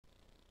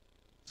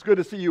It's good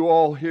to see you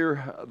all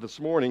here this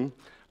morning.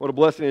 What a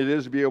blessing it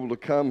is to be able to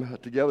come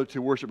together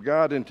to worship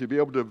God and to be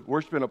able to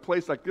worship in a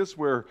place like this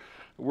where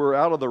we're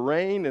out of the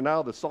rain and out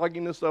of the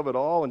sogginess of it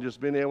all, and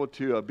just being able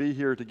to be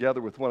here together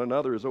with one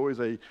another is always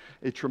a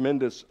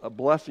tremendous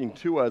blessing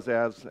to us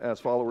as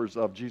followers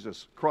of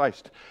Jesus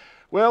Christ.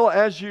 Well,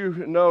 as you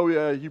know,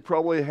 you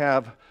probably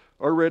have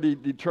already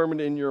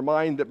determined in your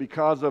mind that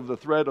because of the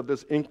threat of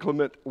this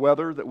inclement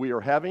weather that we are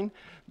having,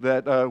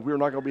 that we're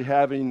not going to be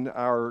having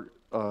our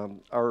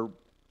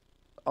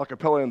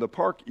Acapella in the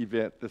Park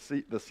event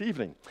this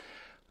evening.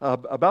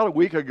 About a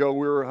week ago,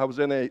 I was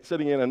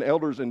sitting in an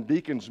elders and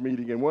deacons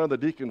meeting, and one of the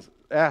deacons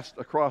asked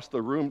across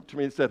the room to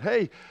me and said,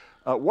 "Hey,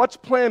 what's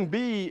Plan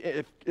B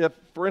if,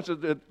 for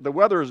instance, the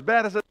weather is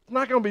bad?" I said, "It's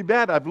not going to be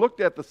bad. I've looked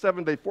at the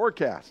 7-day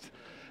forecast,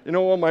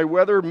 on my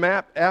weather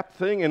map app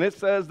thing, and it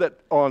says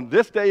that on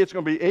this day it's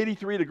going to be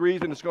 83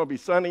 degrees and it's going to be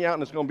sunny out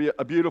and it's going to be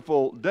a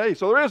beautiful day.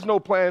 So there is no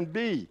Plan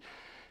B."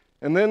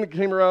 And then it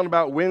came around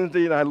about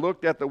Wednesday, and I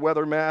looked at the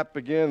weather map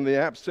again, and the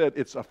app said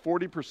it's a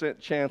 40%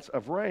 chance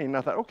of rain. And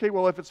I thought, okay,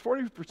 well, if it's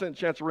 40%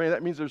 chance of rain,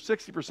 that means there's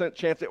 60%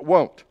 chance it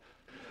won't.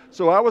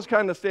 So I was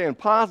kind of staying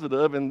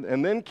positive, and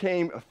then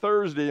came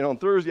Thursday, and on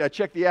Thursday I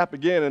checked the app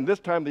again, and this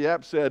time the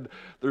app said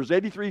there's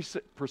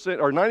 83%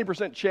 or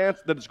 90%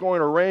 chance that it's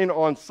going to rain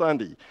on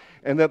Sunday,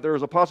 and that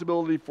there's a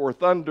possibility for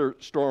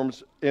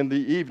thunderstorms in the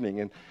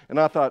evening. And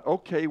I thought,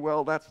 okay,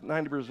 well, that's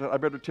 90%. I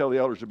better tell the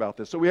elders about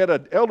this. So we had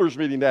an elders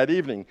meeting that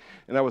evening,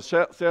 and I was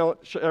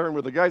sharing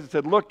with the guys. I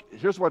said, look,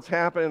 here's what's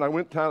happened. And I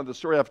went down to the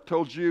story I've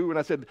told you, and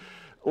I said,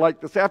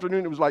 like this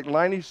afternoon, it was like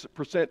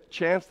 90%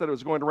 chance that it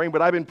was going to rain,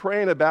 but I've been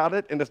praying about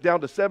it, and it's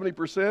down to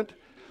 70%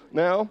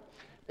 now.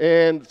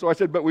 And so I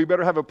said, but we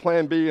better have a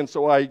Plan B, and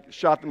so I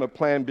shot them a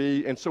Plan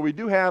B. And so we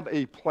do have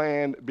a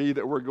Plan B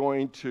that we're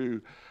going to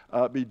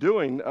be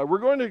doing. We're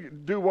going to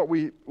do what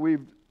we're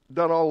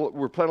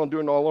planning on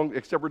doing all along,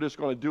 except we're just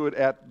going to do it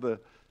at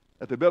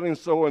the building.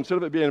 So instead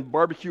of it being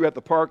barbecue at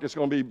the park, it's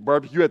going to be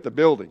barbecue at the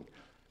building.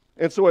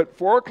 And so at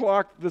 4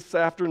 o'clock this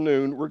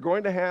afternoon, we're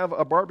going to have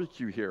a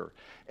barbecue here.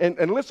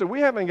 And listen,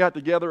 we haven't got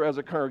together as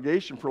a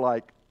congregation for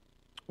like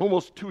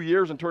almost 2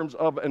 years in terms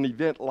of an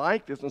event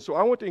like this. And so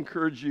I want to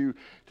encourage you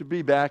to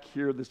be back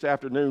here this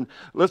afternoon.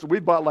 Listen, we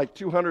bought like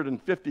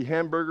 250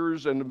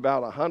 hamburgers and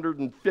about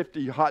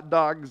 150 hot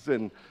dogs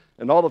and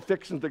all the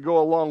fixings that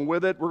go along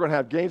with it. We're going to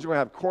have games. We're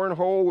going to have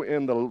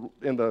cornhole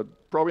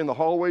probably in the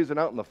hallways and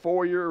out in the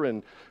foyer,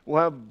 and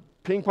we'll have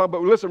ping pong.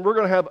 But listen, we're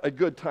going to have a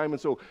good time.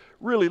 And so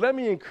really, let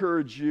me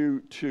encourage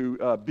you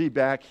to be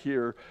back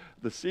here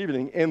this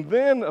evening. And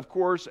then, of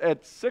course,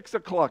 at 6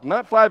 o'clock,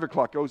 not 5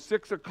 o'clock,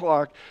 6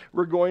 o'clock,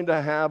 we're going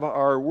to have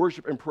our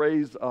worship and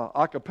praise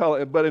a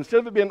cappella. But instead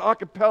of it being a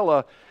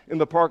cappella in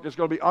the park, it's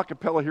going to be a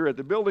cappella here at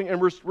the building.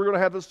 And we're going to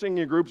have the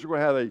singing groups. We're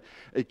going to have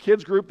a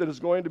kids group that is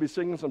going to be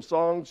singing some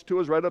songs to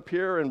us right up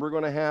here. And we're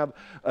going to have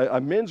a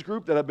men's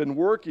group that have been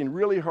working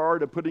really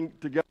hard at putting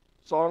together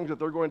songs that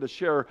they're going to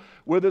share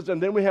with us.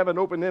 And then we have an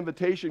open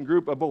invitation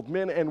group of both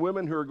men and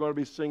women who are going to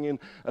be singing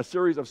a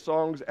series of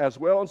songs as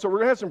well. And so we're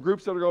going to have some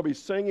groups that are going to be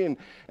singing,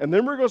 and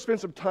then we're going to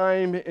spend some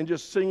time in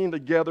just singing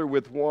together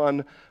with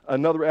one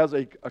another as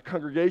a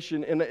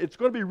congregation, and it's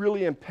going to be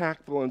really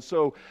impactful. And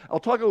so I'll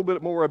talk a little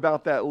bit more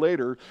about that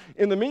later.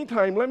 In the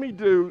meantime, let me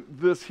do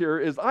this here,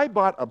 is I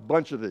bought a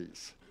bunch of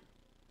these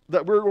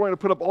that we're going to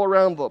put up all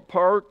around the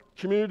park.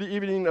 Community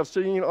evening of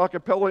singing a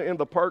cappella in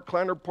the park,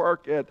 Kleiner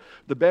Park at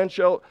the band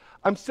shell.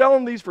 I'm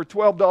selling these for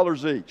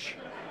 $12 each.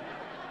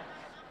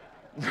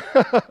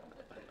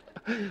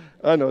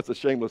 I know it's a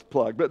shameless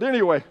plug, but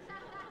anyway.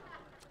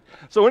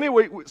 So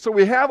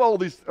we have all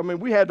these. I mean,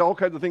 we had all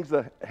kinds of things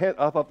to hand.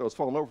 I thought that was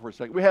falling over for a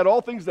second. We had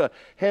all things to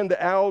hand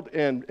out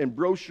and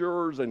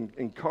brochures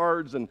and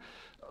cards. And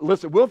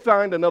listen, we'll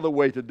find another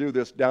way to do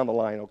this down the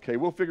line, okay?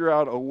 We'll figure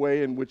out a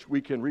way in which we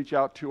can reach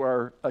out to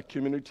our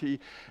community.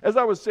 As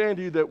I was saying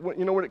to you, that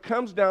when it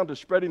comes down to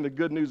spreading the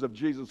good news of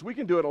Jesus, we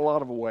can do it in a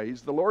lot of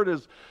ways. The Lord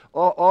has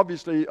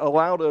obviously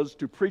allowed us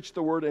to preach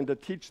the Word and to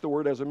teach the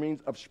Word as a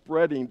means of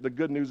spreading the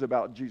good news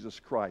about Jesus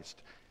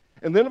Christ.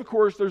 And then, of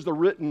course, there's the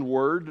written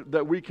Word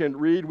that we can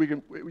read. We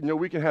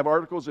can have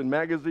articles in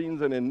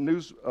magazines and in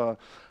news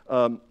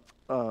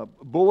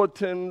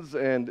bulletins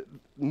and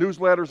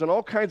newsletters and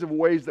all kinds of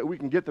ways that we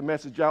can get the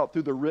message out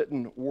through the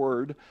written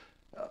Word.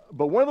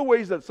 But one of the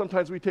ways that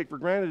sometimes we take for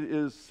granted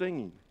is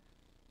singing.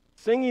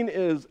 Singing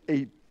is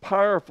a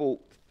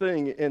powerful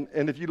thing,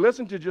 and if you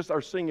listen to just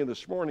our singing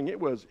this morning, it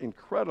was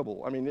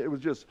incredible. I mean, it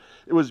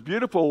was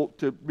beautiful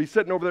to be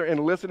sitting over there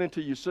and listening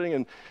to you sing,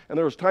 and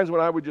there was times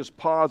when I would just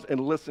pause and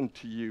listen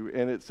to you,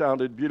 and it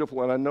sounded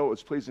beautiful, and I know it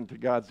was pleasing to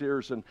God's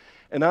ears, and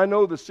I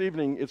know this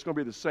evening it's going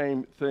to be the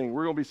same thing.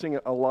 We're going to be singing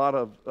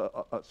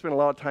spend a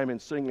lot of time in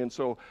singing, and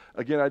so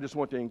again, I just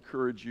want to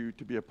encourage you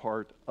to be a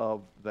part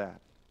of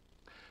that.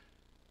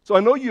 So I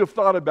know you have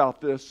thought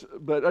about this,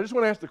 but I just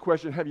want to ask the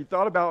question, have you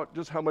thought about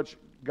just how much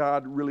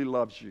God really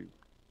loves you?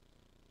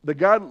 That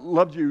God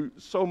loved you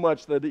so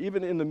much that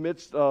even in the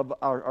midst of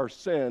our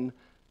sin,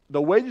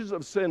 the wages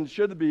of sin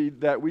should be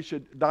that we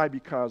should die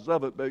because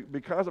of it, but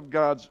because of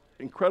God's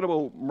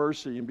incredible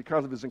mercy and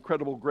because of his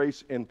incredible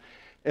grace and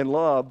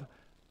love,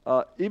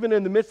 even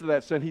in the midst of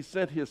that sin, he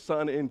sent his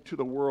son into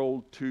the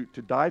world to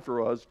die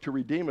for us, to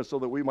redeem us so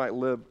that we might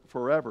live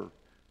forever.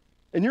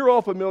 And you're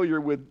all familiar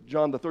with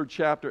John, the 3rd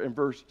chapter and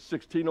verse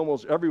 16.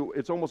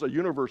 It's almost a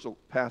universal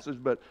passage,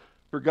 but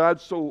for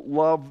God so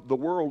loved the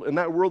world, and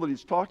that world that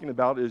he's talking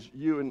about is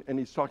you, and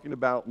he's talking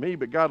about me.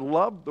 But God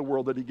loved the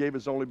world that he gave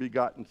his only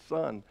begotten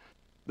Son,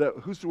 that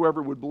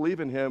whosoever would believe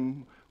in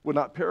him would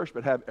not perish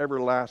but have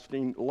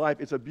everlasting life.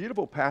 It's a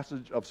beautiful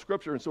passage of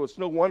Scripture, and so it's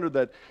no wonder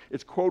that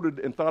it's quoted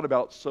and thought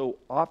about so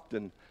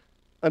often.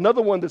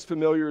 Another one that's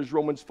familiar is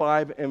Romans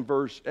 5 and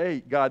verse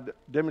 8. God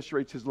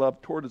demonstrates his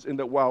love toward us in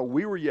that while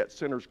we were yet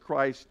sinners,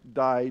 Christ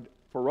died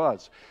for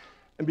us.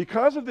 And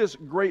because of this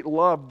great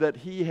love that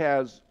he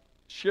has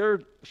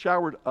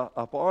showered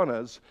upon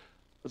us,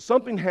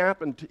 something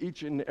happened to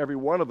each and every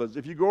one of us.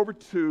 If you go over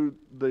to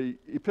the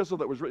epistle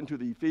that was written to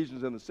the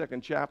Ephesians in the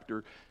 2nd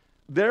chapter,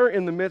 there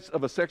in the midst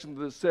of a section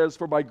that says,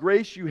 "For by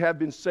grace you have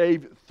been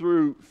saved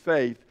through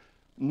faith,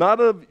 not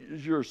of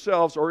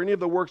yourselves or any of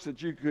the works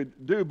that you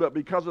could do, but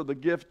because of the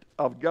gift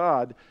of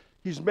God."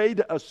 He's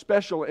made us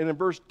special. And in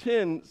verse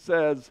 10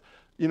 says,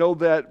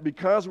 that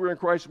because we're in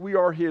Christ, we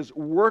are his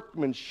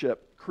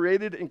workmanship,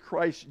 created in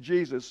Christ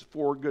Jesus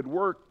for good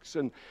works.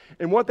 And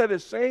what that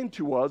is saying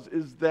to us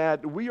is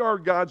that we are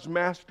God's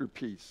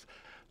masterpiece.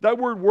 That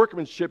word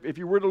workmanship, if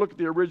you were to look at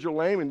the original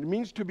name, it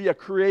means to be a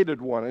created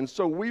one. And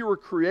so we were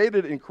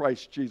created in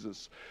Christ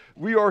Jesus.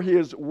 We are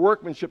his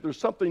workmanship. There's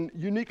something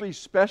uniquely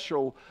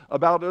special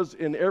about us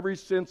in every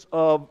sense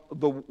of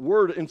the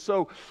word. And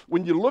so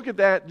when you look at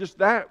that, just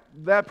that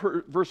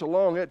verse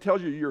alone, it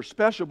tells you you're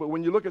special. But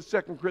when you look at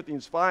 2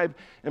 Corinthians 5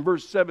 and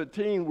verse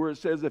 17, where it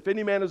says, "If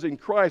any man is in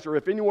Christ," or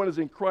if anyone is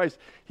in Christ,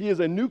 he is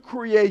a new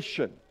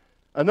creation.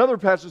 Another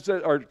passage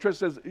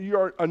says, you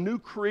are a new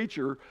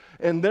creature,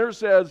 and there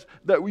says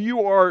that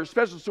you are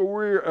special, so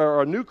we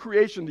are a new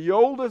creation. The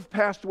old have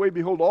passed away,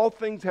 behold, all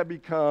things have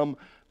become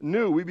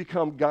new. We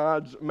become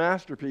God's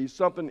masterpiece,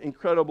 something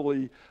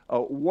incredibly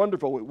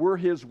wonderful. We're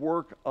his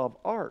work of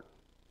art.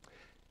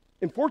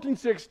 In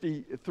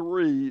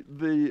 1463,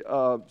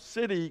 the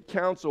city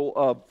council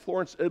of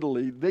Florence,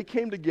 Italy, they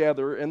came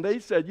together and they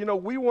said,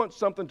 we want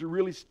something to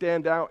really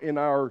stand out in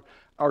our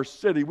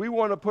city. We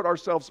want to put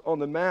ourselves on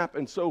the map,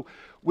 and so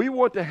we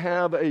want to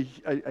have a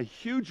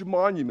huge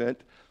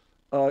monument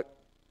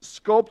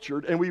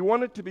sculptured, and we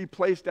want it to be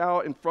placed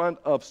out in front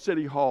of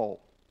City Hall.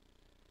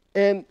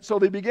 And so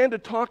they began to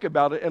talk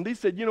about it, and they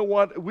said,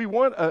 we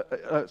want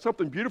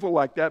something beautiful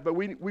like that, but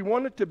we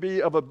want it to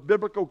be of a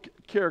biblical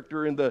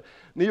character in the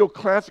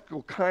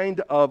neoclassical kind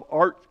of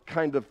art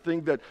kind of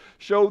thing that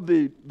showed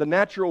the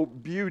natural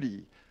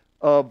beauty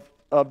of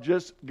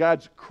just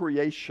God's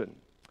creation.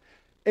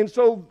 And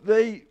so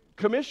they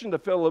commissioned a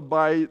fellow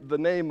by the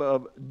name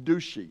of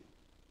Ducci,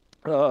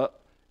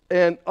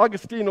 and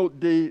Agostino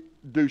di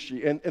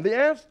Ducci. And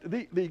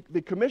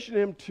they commissioned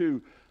him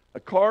to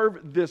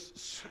carve this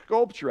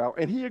sculpture out,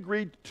 and he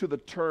agreed to the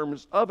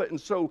terms of it.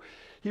 And so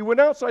he went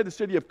outside the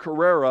city of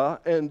Carrara,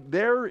 and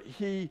there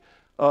he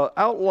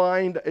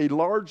outlined a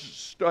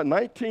large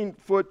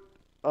 19-foot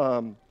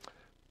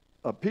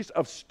piece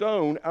of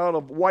stone out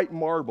of white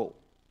marble.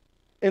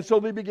 And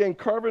so they began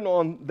carving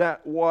on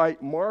that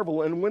white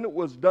marble, and when it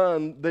was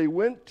done, they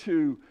went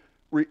to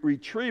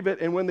retrieve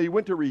it, and when they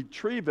went to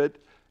retrieve it,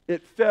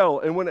 it fell.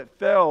 And when it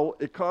fell,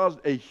 it caused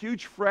a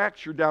huge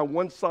fracture down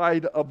one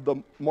side of the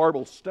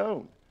marble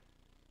stone.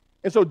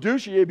 And so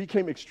Ducci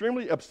became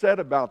extremely upset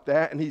about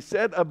that, and he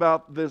said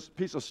about this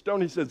piece of stone,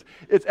 he says,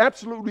 "It's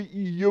absolutely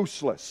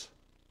useless.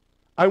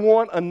 I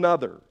want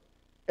another."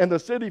 And the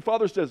city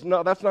father says,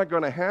 "No, that's not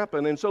going to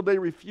happen." And so they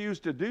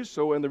refused to do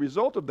so. And the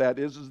result of that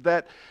is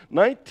that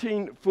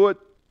 19-foot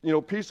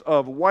piece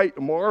of white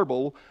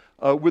marble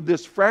with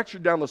this fracture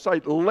down the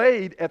side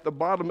laid at the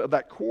bottom of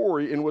that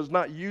quarry and was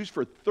not used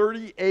for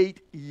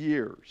 38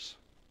 years.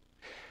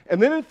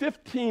 And then in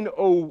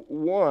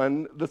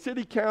 1501, the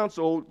city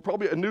council,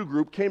 probably a new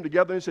group, came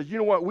together and said,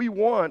 we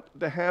want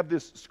to have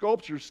this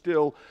sculpture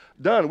still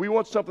done. We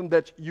want something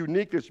that's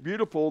unique, that's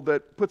beautiful,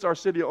 that puts our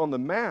city on the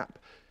map.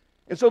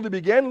 And so they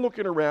began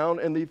looking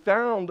around, and they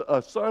found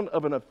a son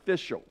of an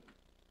official.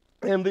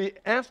 And they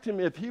asked him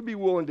if he'd be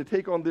willing to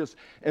take on this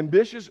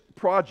ambitious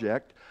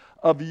project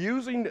of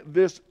using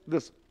this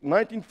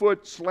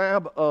 19-foot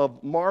slab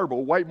of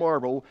marble, white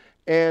marble,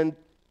 and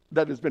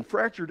that has been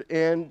fractured,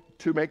 and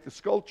to make the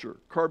sculpture,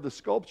 carve the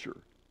sculpture.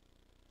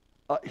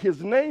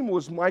 His name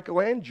was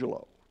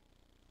Michelangelo.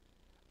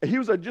 He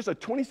was just a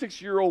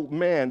 26-year-old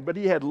man, but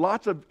he had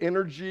lots of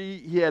energy.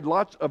 He had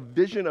lots of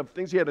vision of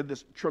things. He had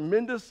this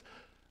tremendous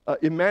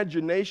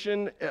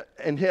imagination,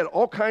 and had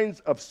all kinds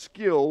of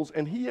skills,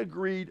 and he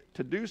agreed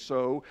to do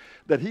so,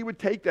 that he would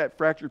take that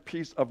fractured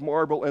piece of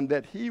marble and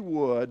that he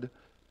would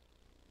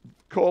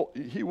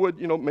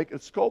make a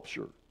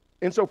sculpture.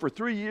 And so for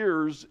 3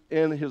 years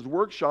in his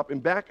workshop in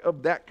back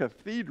of that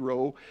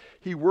cathedral,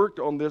 he worked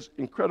on this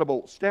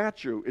incredible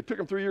statue. It took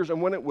him 3 years,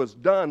 and when it was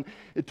done,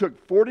 it took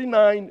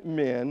 49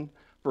 men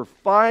for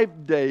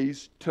 5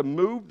 days to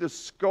move the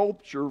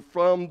sculpture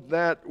from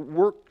that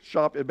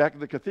workshop at back of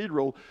the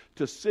cathedral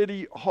to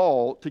City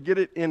Hall to get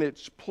it in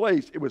its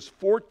place. It was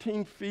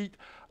 14 feet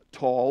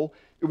tall.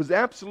 It was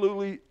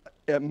absolutely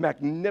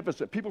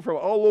magnificent. People from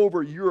all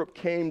over Europe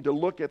came to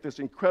look at this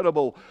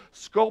incredible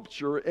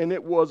sculpture, and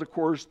it was, of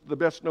course, the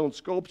best-known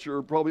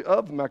sculpture probably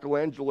of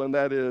Michelangelo, and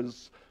that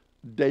is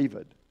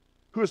David,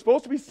 who is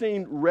supposed to be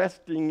seen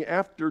resting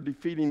after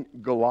defeating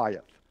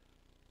Goliath.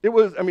 It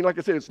was, like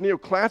I said, it's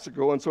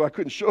neoclassical, and so I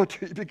couldn't show it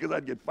to you because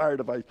I'd get fired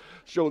if I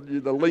showed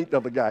you the length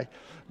of the guy.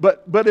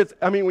 But it's,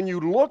 when you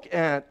look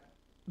at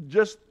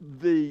just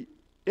the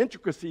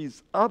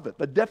intricacies of it,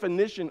 the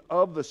definition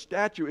of the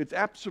statue, it's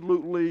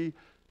absolutely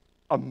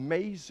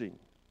amazing.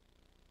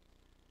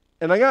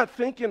 And I got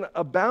thinking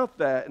about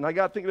that, and I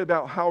got thinking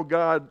about how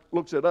God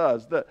looks at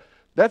us.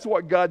 That's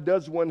what God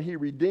does when he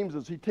redeems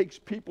us. He takes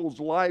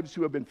people's lives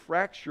who have been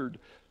fractured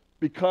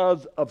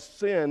because of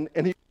sin,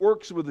 and he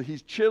works with it. He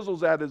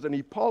chisels at us, and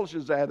he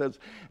polishes at us,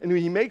 and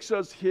he makes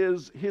us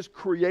his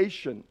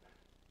creation.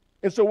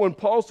 And so when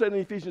Paul said in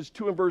Ephesians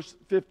 2 and verse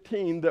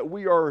 15 that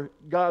we are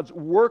God's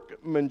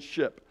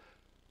workmanship,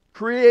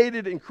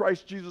 created in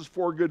Christ Jesus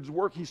for good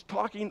work, he's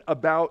talking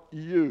about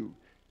you.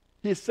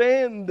 He's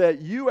saying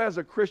that you as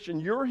a Christian,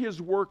 you're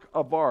his work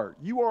of art.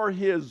 You are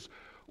his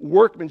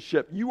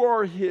workmanship. You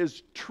are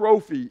his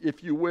trophy,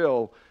 if you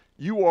will.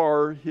 You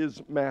are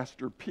his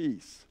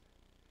masterpiece.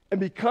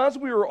 And because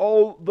we are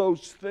all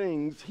those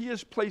things, he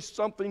has placed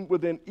something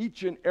within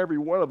each and every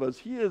one of us.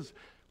 He has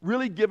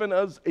really given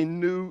us a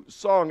new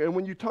song. And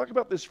when you talk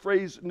about this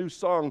phrase, new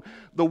song,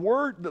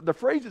 the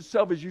phrase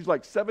itself is used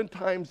like 7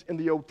 times in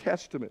the Old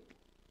Testament.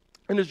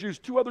 And is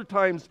used 2 other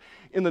times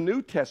in the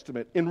New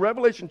Testament. In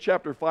Revelation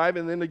chapter 5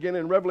 and then again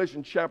in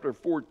Revelation chapter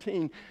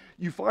 14,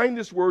 you find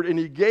this word, and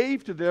he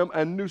gave to them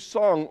a new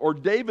song. Or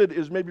David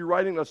is maybe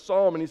writing a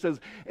psalm, and he says,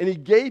 and he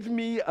gave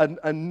me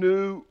a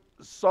new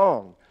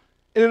song.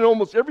 And in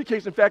almost every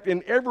case, in fact,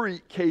 in every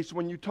case,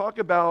 when you talk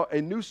about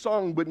a new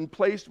song being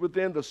placed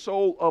within the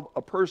soul of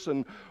a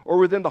person or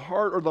within the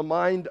heart or the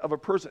mind of a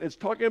person, it's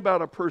talking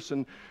about a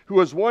person who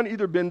has, one,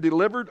 either been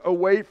delivered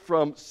away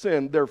from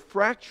sin, their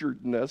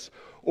fracturedness,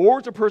 or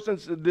it's a person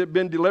that's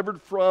been delivered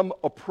from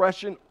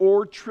oppression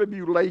or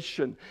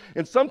tribulation.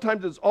 And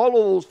sometimes it's all of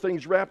those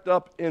things wrapped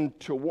up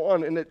into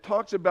one. And it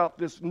talks about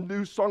this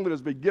new song that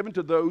has been given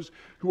to those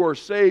who are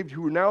saved,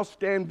 who now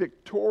stand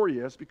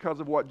victorious because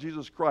of what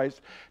Jesus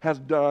Christ has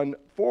done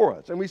for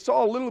us. And we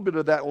saw a little bit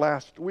of that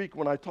last week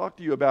when I talked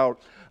to you about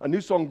a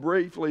new song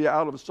briefly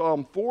out of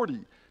Psalm 40.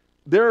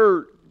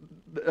 There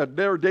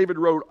David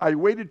wrote, I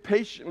waited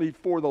patiently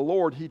for the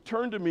Lord. He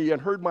turned to me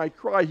and heard my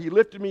cry. He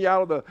lifted me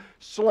out of the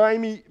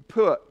slimy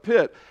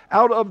pit,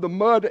 out of the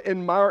mud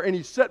and mire, and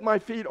he set my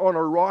feet on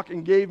a rock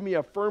and gave me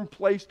a firm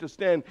place to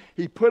stand.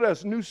 He put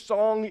a new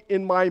song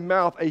in my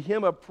mouth, a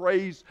hymn of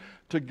praise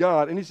to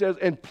God. And he says,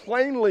 and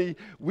plainly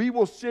we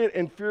will sit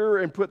and fear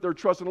and put their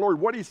trust in the Lord.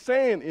 What he's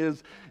saying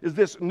is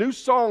this new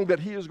song that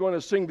he is going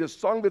to sing, this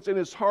song that's in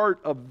his heart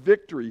of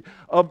victory,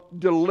 of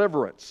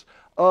deliverance,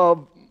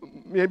 of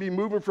maybe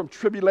moving from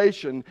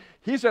tribulation.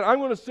 He said, I'm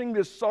going to sing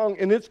this song,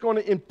 and it's going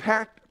to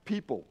impact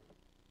people.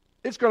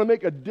 It's going to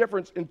make a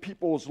difference in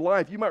people's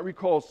life. You might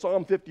recall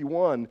Psalm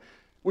 51,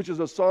 which is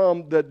a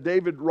psalm that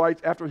David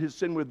writes after his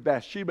sin with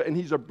Bathsheba, and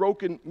he's a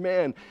broken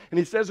man. And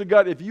he says to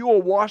God, if you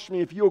will wash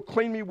me, if you'll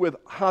clean me with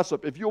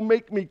hyssop, if you'll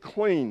make me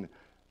clean,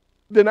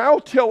 then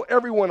I'll tell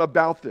everyone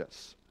about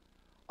this.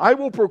 I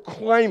will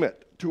proclaim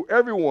it to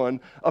everyone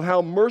of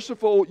how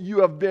merciful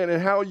you have been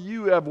and how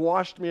you have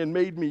washed me and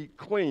made me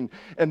clean.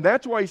 And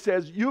that's why he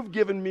says, you've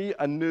given me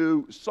a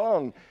new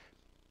song.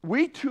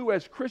 We too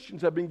as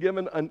Christians have been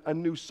given a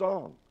new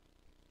song.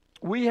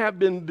 We have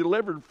been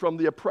delivered from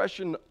the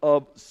oppression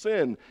of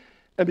sin.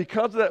 And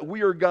because of that,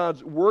 we are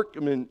God's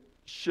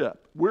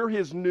workmanship. We're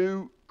his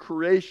new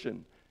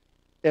creation.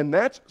 And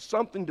that's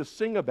something to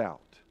sing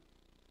about.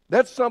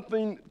 That's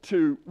something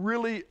to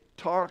really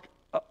talk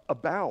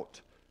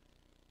about.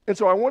 And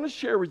so I want to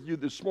share with you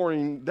this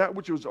morning that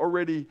which has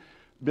already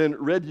been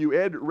read. You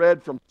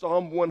read from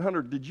Psalm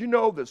 100. Did you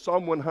know that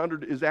Psalm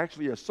 100 is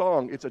actually a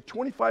song? It's a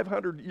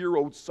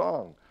 2,500-year-old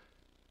song.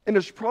 And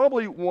it's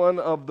probably one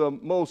of the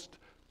most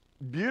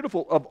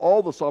beautiful of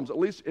all the Psalms, at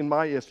least in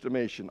my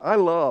estimation. I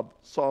love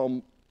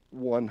Psalm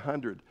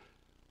 100.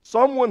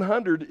 Psalm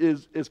 100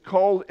 is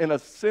called an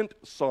ascent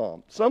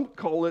psalm. Some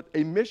call it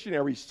a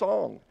missionary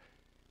song.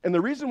 And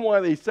the reason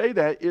why they say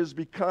that is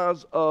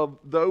because of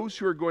those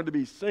who are going to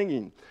be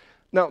singing.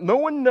 Now, no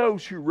one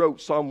knows who wrote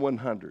Psalm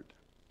 100.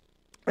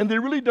 And they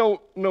really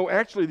don't know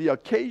actually the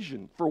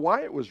occasion for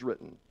why it was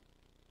written.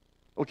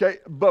 Okay?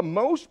 But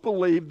most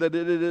believe that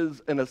it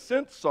is an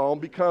ascent psalm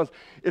because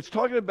it's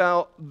talking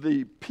about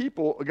the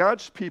people,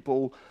 God's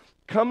people,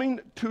 coming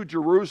to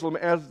Jerusalem.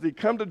 As they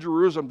come to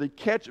Jerusalem, they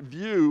catch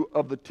view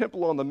of the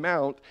temple on the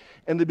mount,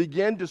 and they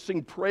begin to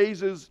sing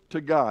praises to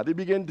God. They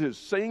begin to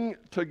sing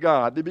to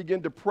God. They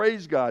begin to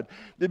praise God.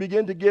 They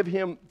begin to give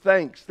him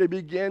thanks. They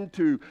begin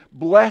to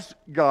bless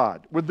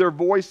God with their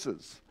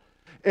voices.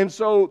 And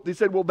so they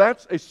said, well,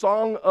 that's a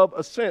song of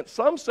ascent.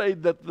 Some say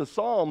that the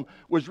psalm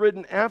was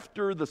written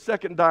after the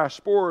second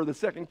diaspora, the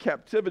second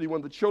captivity,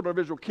 when the children of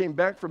Israel came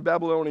back from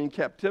Babylonian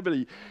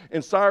captivity.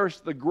 And Cyrus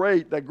the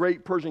Great, that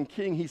great Persian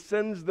king, he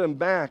sends them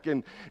back,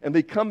 and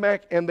they come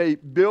back and they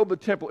build the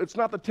temple. It's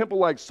not the temple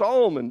like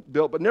Solomon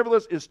built, but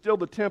nevertheless, it's still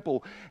the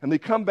temple. And they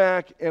come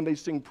back and they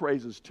sing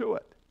praises to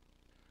it.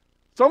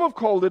 Some have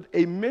called it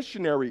a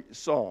missionary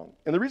song.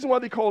 And the reason why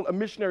they call it a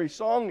missionary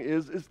song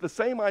is it's the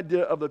same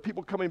idea of the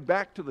people coming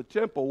back to the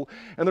temple,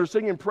 and they're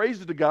singing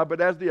praises to God, but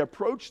as they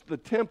approach the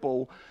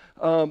temple,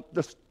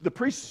 the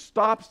priest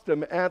stops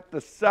them at the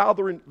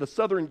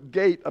southern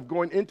gate of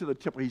going into the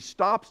temple. He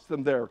stops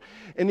them there,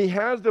 and he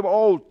has them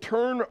all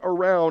turn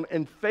around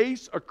and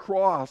face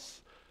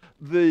across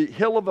the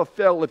hill of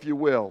Ophel, if you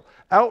will,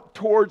 out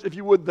towards, if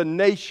you would, the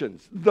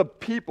nations, the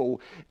people,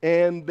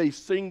 and they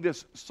sing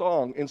this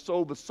song. And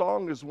so the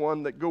song is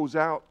one that goes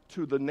out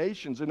to the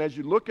nations. And as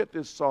you look at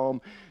this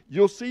psalm,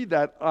 you'll see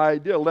that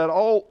idea. Let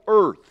all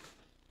earth,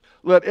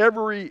 let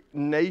every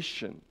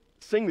nation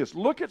sing this.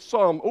 Look at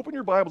open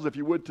your Bibles, if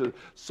you would, to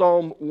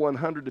Psalm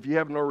 100, if you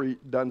haven't already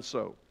done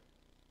so.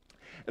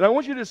 And I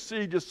want you to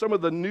see just some of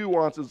the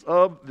nuances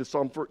of this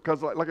psalm,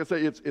 because like I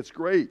say, it's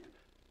great.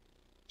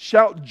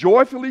 Shout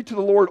joyfully to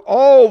the Lord,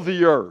 all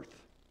the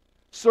earth.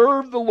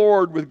 Serve the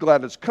Lord with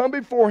gladness. Come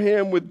before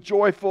him with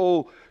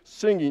joyful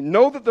singing.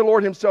 Know that the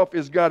Lord himself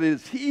is God. It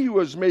is he who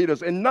has made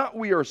us, and not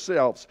we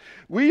ourselves.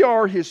 We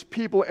are his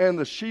people and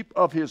the sheep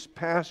of his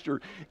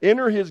pasture.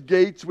 Enter his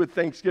gates with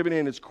thanksgiving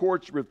and his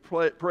courts with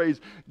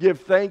praise.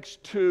 Give thanks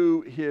to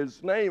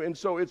his name. And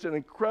so it's an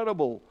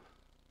incredible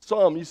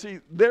psalm. You see,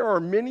 there are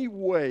many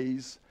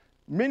ways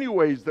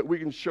that we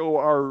can show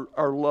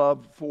our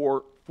love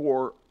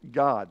for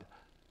God.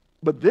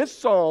 But this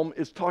psalm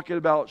is talking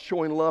about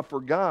showing love for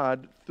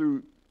God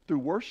through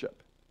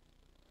worship.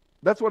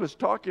 That's what it's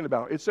talking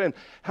about. It's saying,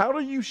 how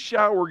do you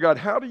shower God?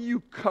 How do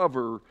you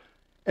cover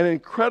an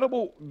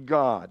incredible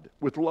God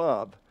with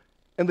love?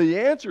 And the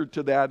answer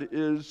to that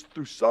is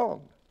through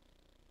song,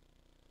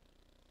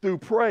 through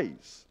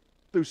praise,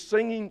 through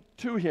singing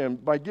to him,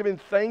 by giving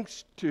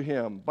thanks to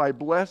him, by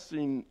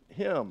blessing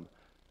him.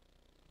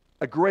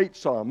 A great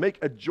psalm. Make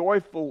a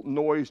joyful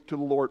noise to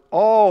the Lord,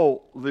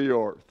 all the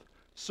earth.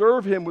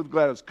 Serve him with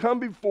gladness. Come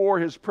before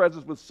his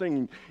presence with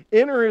singing.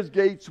 Enter his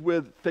gates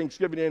with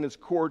thanksgiving and his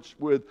courts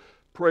with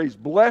praise.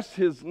 Bless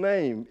his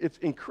name. It's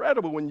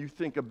incredible when you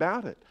think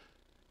about it.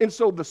 And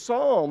so the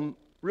psalm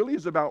really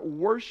is about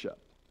worship.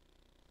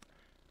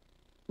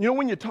 You know,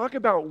 when you talk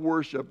about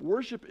worship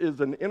is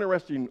an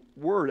interesting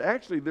word.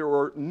 Actually, there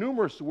are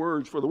numerous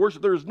words for the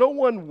worship. There is no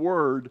one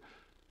word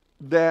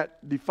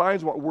that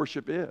defines what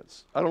worship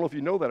is. I don't know if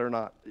you know that or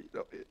not.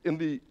 In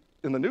the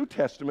New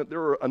Testament,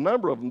 there are a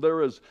number of them.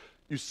 There is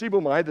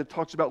eusebomai, that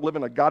talks about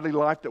living a godly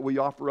life that we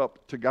offer up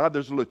to God.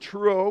 There's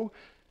laturo,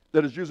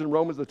 that is used in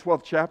Romans, the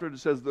 12th chapter, that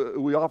says that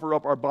we offer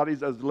up our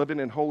bodies as living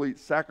and holy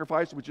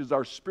sacrifice, which is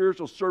our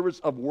spiritual service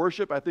of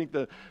worship. I think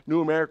the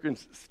New American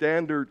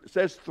Standard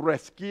says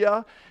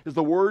threskia is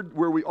the word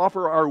where we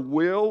offer our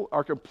will,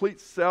 our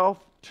complete self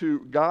to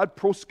God.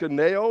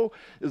 Proskuneo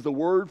is the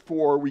word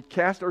for we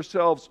cast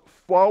ourselves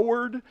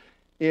forward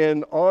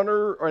in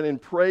honor and in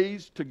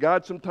praise to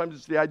God. Sometimes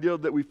it's the idea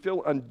that we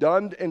feel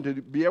undone, and to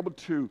be able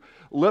to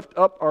lift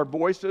up our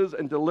voices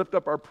and to lift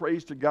up our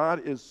praise to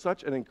God is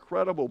such an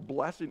incredible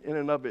blessing in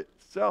and of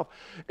itself.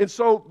 And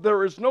so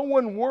there is no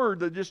one word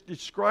that just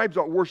describes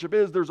what worship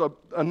is. There's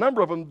a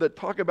number of them that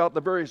talk about the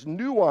various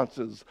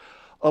nuances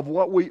of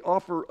what we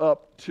offer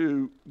up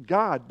to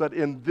God. But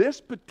in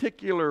this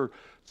particular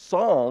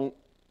song,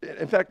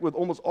 in fact, with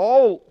almost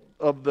all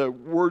of the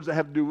words that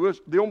have to do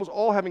with, they almost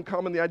all have in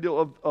common the idea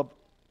of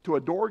to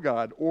adore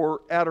God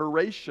or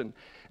adoration.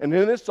 And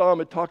in this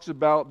psalm, it talks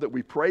about that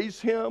we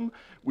praise him,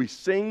 we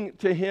sing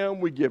to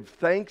him, we give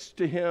thanks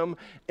to him,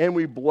 and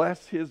we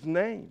bless his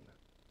name.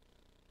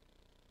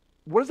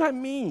 What does that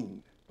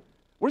mean?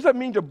 What does that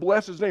mean to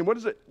bless his name? What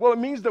is it? Well, it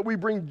means that we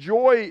bring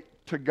joy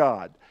to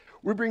God.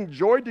 We bring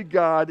joy to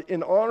God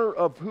in honor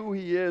of who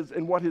he is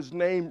and what his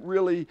name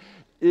really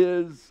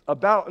is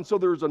about. And so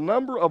there's a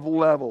number of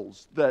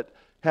levels that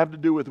have to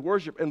do with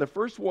worship. And the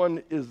first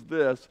one is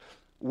this.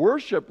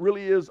 Worship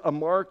really is a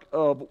mark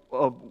of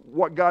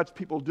what God's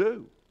people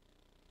do.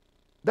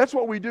 That's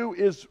what we do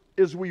is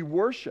we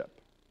worship.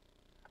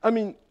 I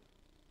mean,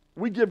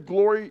 we give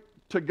glory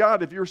to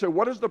God. If you were to say,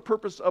 what is the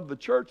purpose of the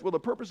church? Well, the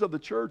purpose of the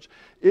church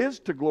is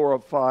to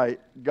glorify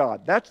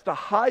God. That's the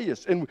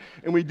highest. And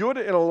we do it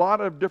in a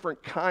lot of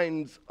different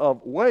kinds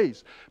of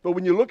ways. But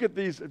when you look at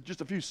these,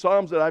 just a few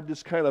psalms that I've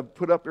just kind of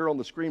put up here on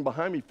the screen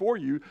behind me for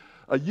you,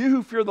 you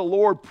who fear the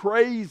Lord,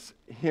 praise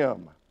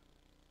him.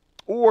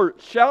 Or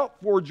shout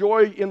for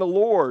joy in the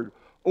Lord.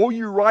 O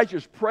you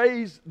righteous,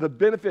 praise the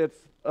benefits,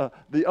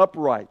 the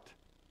upright.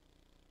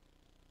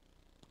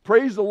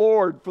 Praise the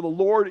Lord, for the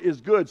Lord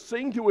is good.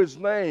 Sing to his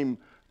name,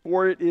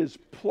 for it is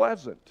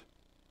pleasant.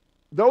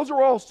 Those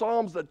are all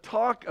psalms that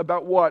talk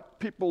about what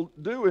people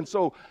do. And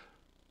so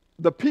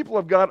the people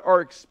of God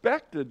are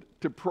expected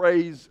to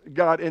praise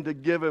God and to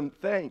give him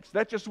thanks.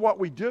 That's just what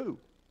we do.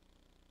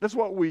 That's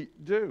what we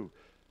do.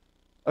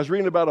 I was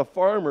reading about a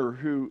farmer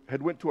who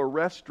had went to a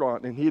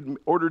restaurant and he had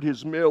ordered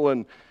his meal,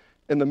 and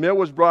the meal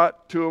was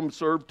brought to him,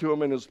 served to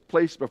him, and was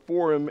placed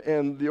before him.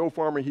 And the old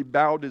farmer, he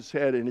bowed his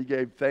head and he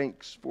gave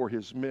thanks for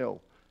his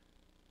meal.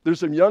 There's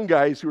some young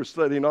guys who were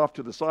sitting off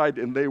to the side,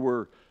 and they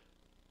were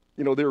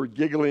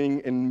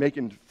giggling and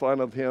making fun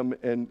of him.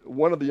 And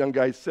one of the young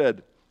guys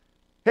said,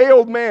 "Hey,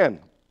 old man,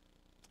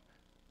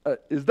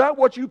 is that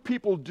what you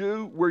people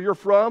do where you're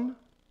from?"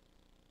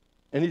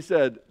 And he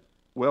said,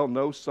 "Well,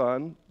 no,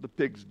 son, the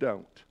pigs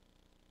don't."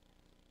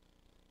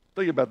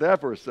 Think about that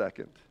for a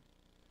second.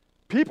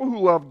 People who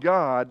love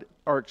God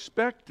are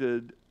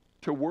expected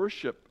to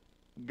worship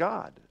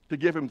God, to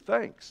give him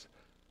thanks.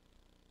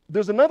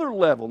 There's another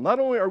level. Not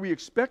only are we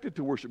expected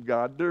to worship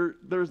God,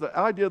 there's the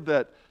idea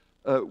that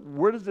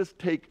where does this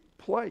take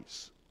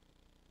place?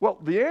 Well,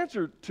 the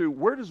answer to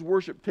where does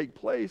worship take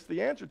place,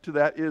 the answer to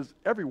that is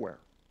everywhere.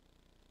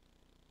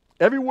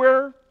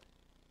 Everywhere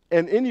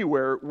and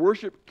anywhere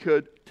worship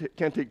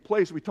can take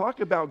place. We talk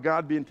about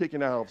God being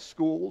taken out of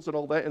schools and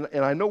all that,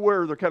 and I know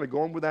where they're kind of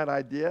going with that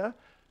idea.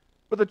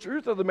 But the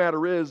truth of the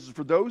matter is,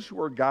 for those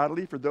who are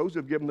godly, for those who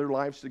have given their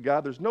lives to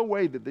God, there's no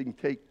way that they can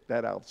take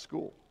that out of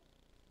school.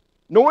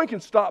 No one can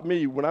stop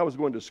me when I was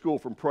going to school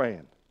from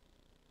praying.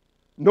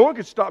 No one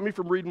can stop me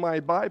from reading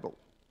my Bible.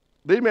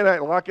 They may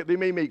not like it. They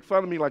may make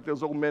fun of me like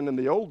those old men and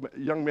the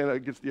young men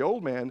against the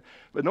old man,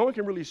 but no one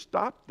can really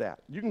stop that.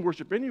 You can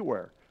worship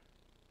anywhere.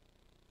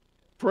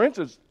 For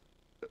instance,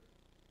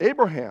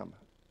 Abraham,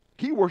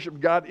 he worshiped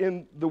God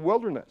in the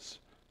wilderness.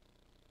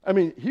 I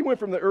mean, he went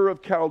from the Ur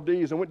of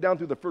Chaldees and went down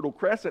through the Fertile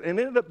Crescent and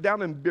ended up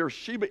down in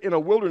Beersheba in a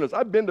wilderness.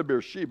 I've been to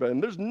Beersheba,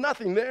 and there's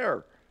nothing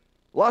there.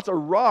 Lots of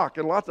rock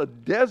and lots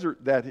of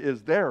desert that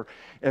is there.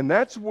 And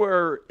that's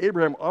where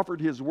Abraham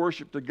offered his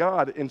worship to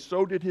God, and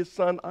so did his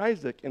son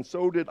Isaac, and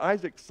so did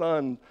Isaac's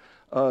son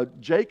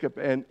Jacob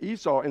and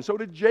Esau, and so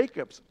did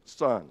Jacob's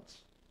sons,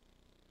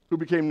 who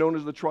became known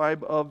as the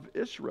tribe of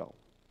Israel.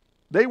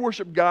 They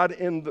worshiped God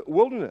in the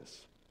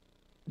wilderness.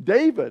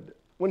 David,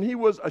 when he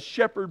was a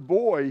shepherd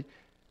boy,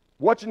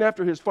 watching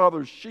after his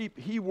father's sheep,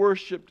 he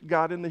worshiped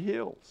God in the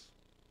hills.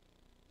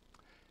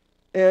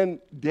 And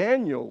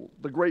Daniel,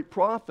 the great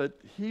prophet,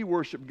 he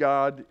worshiped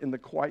God in the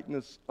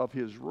quietness of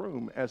his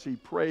room as he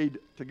prayed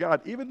to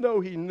God. Even though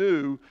he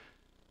knew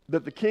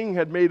that the king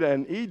had made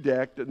an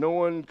edict that no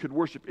one could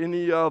worship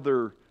any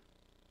other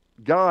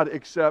God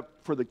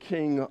except for the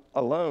king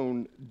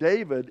alone,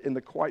 David, in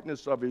the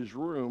quietness of his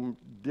room,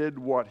 did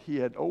what he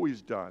had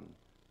always done.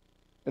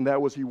 And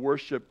that was he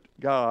worshiped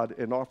God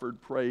and offered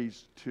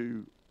praise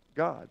to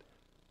God.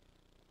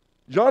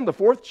 John, the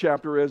 4th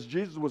chapter, as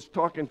Jesus was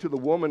talking to the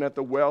woman at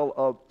the well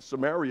of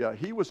Samaria,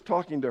 he was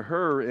talking to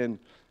her, and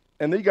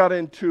they got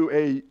into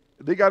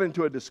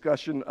a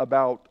discussion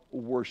about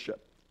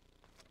worship.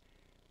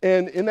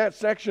 And in that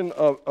section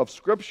of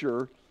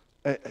Scripture,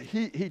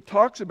 he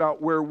talks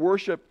about where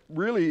worship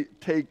really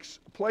takes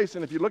place.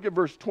 And if you look at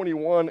verse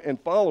 21 and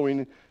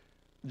following,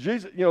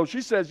 Jesus,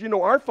 she says,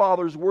 our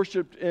fathers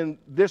worshipped in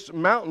this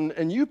mountain,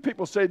 and you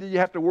people say that you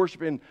have to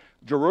worship in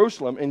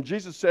Jerusalem. And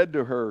Jesus said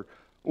to her,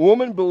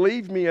 "Woman,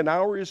 believe me, an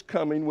hour is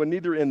coming when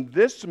neither in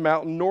this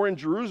mountain nor in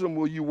Jerusalem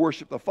will you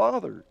worship the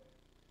Father.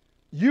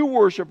 You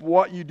worship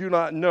what you do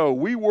not know.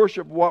 We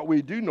worship what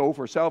we do know,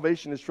 for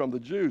salvation is from the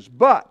Jews.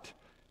 But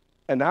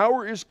an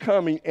hour is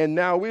coming, and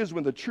now is,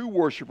 when the true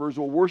worshipers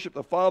will worship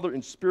the Father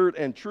in spirit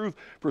and truth.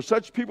 For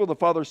such people the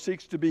Father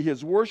seeks to be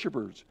his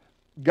worshipers.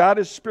 God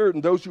is spirit,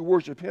 and those who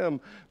worship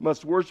him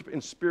must worship in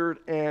spirit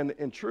and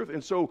in truth."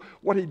 And so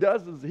what he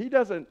does is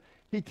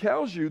he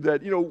tells you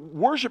that,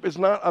 worship is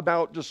not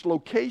about just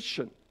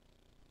location.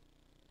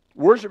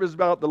 Worship is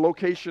about the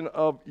location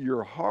of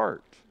your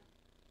heart.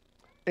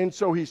 And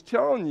so he's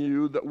telling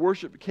you that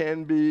worship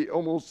can be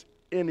almost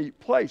any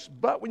place.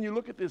 But when you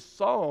look at this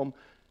psalm,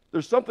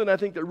 there's something I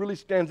think that really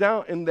stands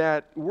out, in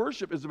that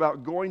worship is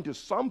about going to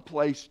some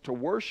place to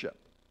worship.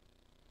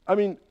 I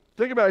mean,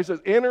 think about it. He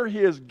says, "Enter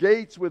his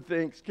gates with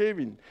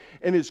thanksgiving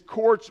and his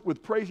courts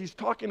with praise." He's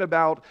talking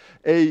about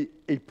a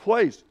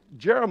place.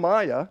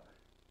 Jeremiah,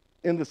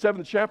 in the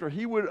 7th chapter,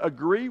 he would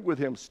agree with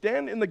him.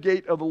 "Stand in the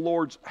gate of the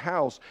Lord's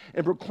house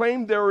and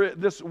proclaim there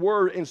this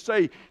word and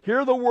say,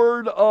 hear the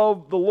word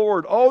of the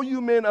Lord, all you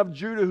men of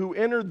Judah who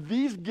enter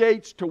these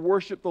gates to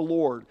worship the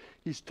Lord."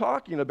 He's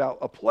talking about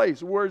a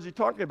place. Where is he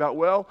talking about?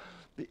 Well,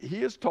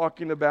 he is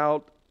talking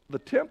about the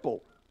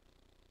temple.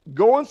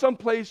 Going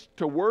someplace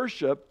to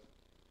worship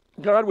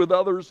God with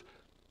others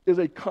is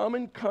a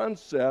common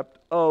concept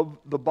of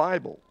the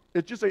Bible.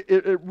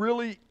 It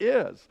really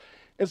is.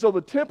 And so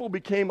the temple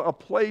became a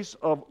place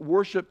of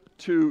worship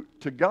to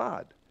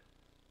God.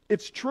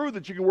 It's true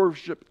that you can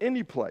worship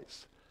any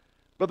place,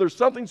 but there's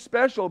something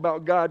special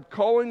about God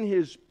calling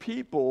his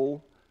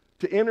people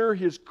to enter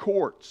his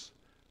courts,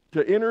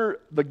 to enter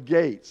the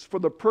gates for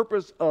the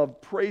purpose of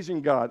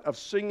praising God, of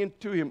singing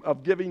to Him,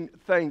 of giving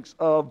thanks,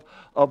 of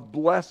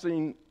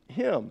blessing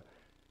Him.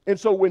 And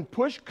so when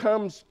push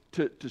comes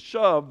to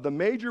shove, the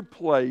major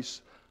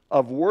place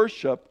of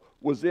worship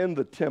was in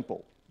the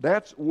temple.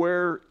 That's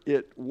where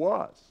it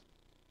was.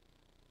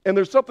 And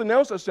there's something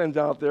else that sends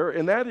out there,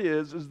 and that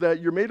is that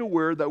you're made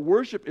aware that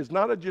worship is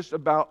not just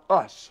about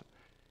us.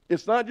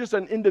 It's not just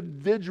an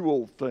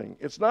individual thing.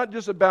 It's not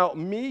just about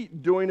me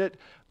doing it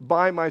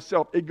by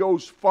myself. It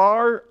goes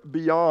far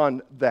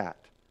beyond that.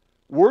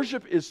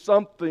 Worship is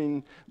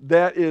something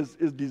that is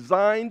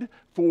designed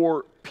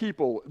for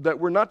people, that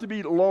we're not to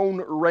be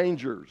lone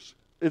rangers.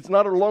 It's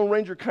not a Lone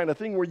Ranger kind of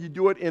thing where you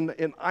do it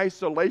in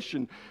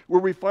isolation,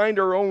 where we find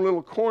our own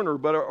little corner,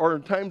 but or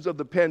in times of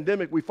the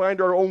pandemic, we find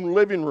our own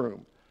living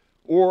room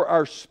or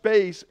our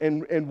space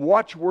and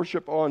watch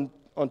worship on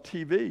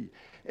TV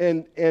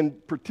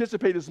and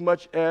participate as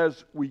much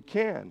as we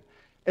can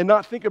and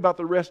not think about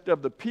the rest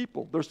of the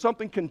people. There's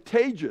something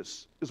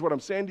contagious, is what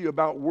I'm saying to you,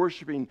 about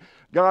worshiping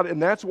God,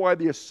 and that's why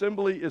the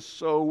assembly is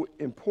so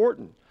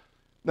important.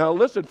 Now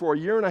listen, for a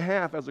year and a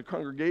half as a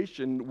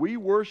congregation, we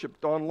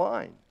worshiped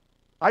online.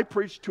 I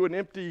preached to an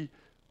empty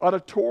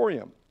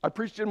auditorium. I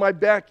preached in my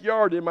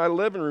backyard, in my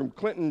living room.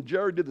 Clinton and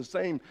Jared did the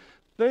same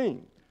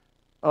thing.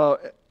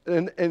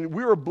 And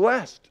we were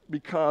blessed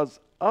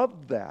because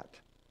of that.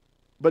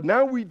 But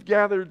now we've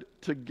gathered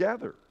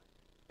together.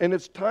 And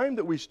it's time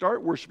that we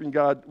start worshiping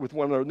God with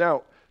one another.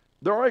 Now,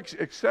 there are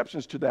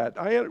exceptions to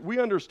that. We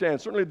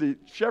understand, certainly the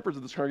shepherds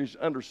of this congregation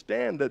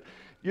understand that,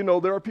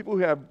 there are people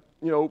who have,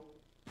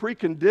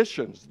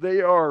 preconditions.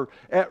 They are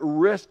at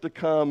risk to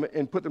come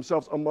and put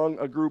themselves among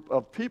a group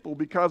of people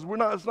because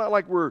it's not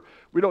like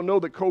we don't know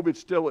that COVID's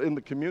still in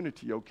the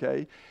community,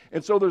 okay?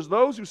 And so there's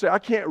those who say, I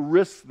can't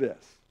risk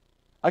this.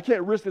 I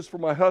can't risk this for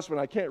my husband.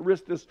 I can't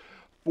risk this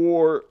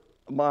for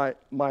my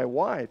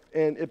wife.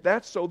 And if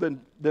that's so,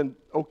 then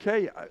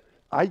okay,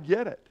 I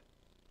get it.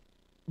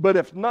 But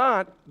if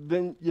not,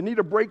 then you need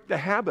to break the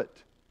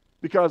habit,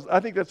 because I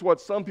think that's what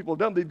some people have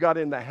done. They've got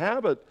in the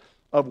habit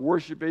of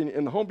worshiping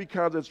in the home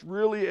because it's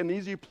really an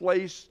easy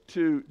place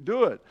to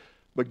do it.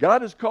 But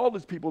God has called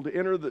His people to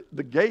enter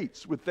the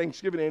gates with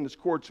thanksgiving and His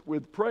courts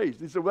with praise.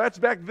 He said, well, that's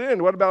back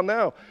then. What about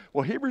now?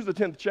 Well, Hebrews, the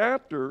 10th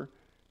chapter,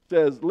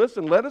 says,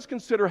 listen, let us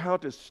consider how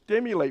to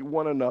stimulate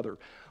one another.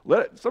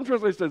 Some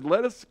translation says,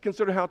 let us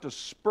consider how to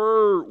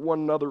spur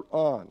one another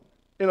on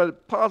in a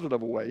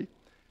positive way.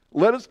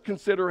 Let us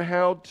consider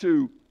how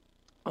to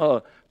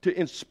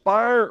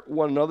inspire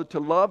one another to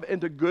love and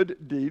to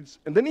good deeds.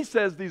 And then he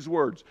says these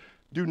words,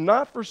 do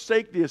not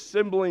forsake the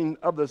assembling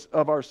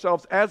of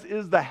ourselves, as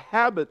is the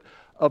habit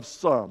of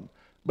some,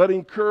 but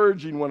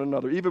encouraging one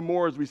another, even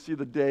more as we see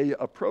the day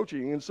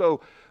approaching. And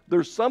so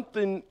there's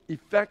something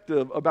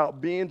effective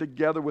about being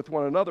together with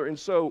one another. And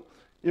so,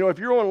 if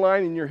you're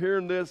online and you're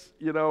hearing this,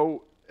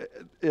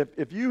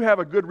 if you have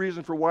a good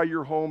reason for why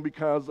you're home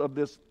because of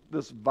this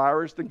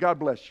virus, then God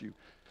bless you.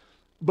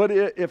 But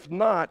if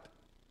not,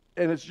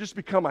 and it's just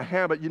become a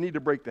habit, you need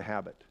to break the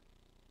habit.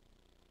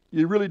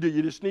 You really do.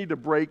 You just need to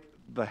break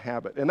the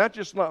habit. And that's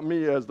just not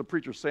me as the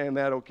preacher saying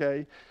that,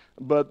 okay?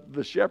 But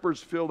the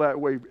shepherds feel that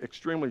way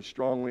extremely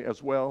strongly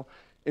as well.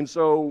 And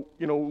so,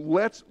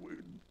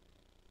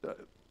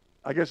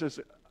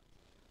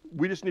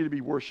 we just need to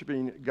be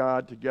worshiping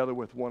God together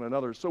with one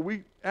another. So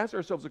we ask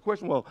ourselves the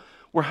question, well,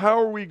 how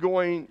are we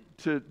going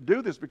to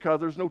do this? Because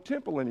there's no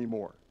temple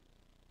anymore.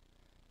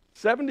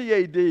 70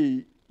 AD,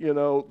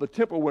 the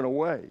temple went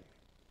away.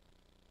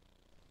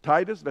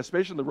 Titus,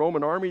 Vespasian, the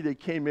Roman army, they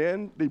came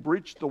in, they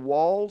breached the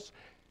walls,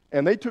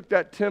 and they took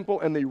that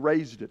temple and they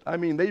razed it. I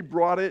mean, they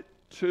brought it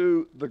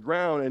to the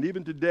ground. And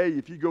even today,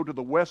 if you go to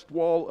the west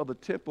wall of the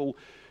temple,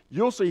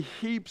 you'll see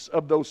heaps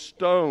of those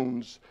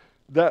stones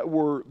that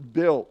were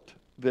built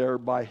there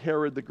by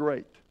Herod the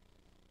Great.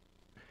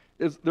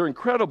 They're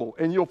incredible.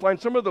 And you'll find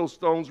some of those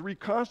stones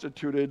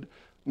reconstituted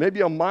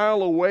maybe a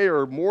mile away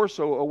or more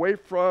so away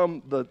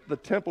from the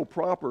temple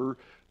proper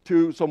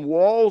to some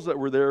walls that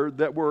were there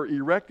that were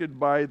erected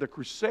by the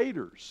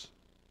Crusaders.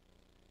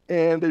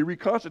 And they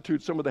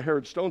reconstitute some of the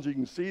Herod stones. You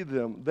can see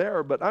them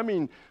there. But I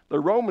mean, the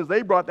Romans,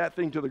 they brought that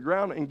thing to the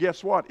ground, and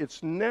guess what?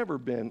 It's never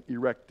been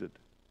erected.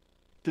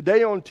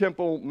 Today on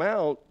Temple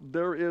Mount,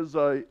 there is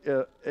a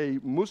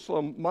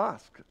Muslim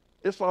mosque,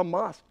 Islam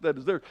mosque that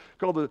is there,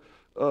 called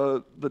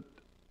the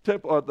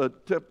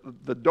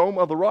Dome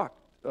of the Rock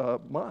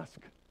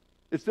Mosque.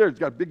 It's there. It's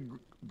got a big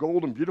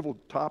gold and beautiful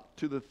top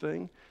to the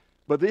thing.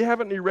 But they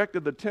haven't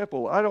erected the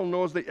temple. I don't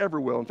know as they ever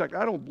will. In fact,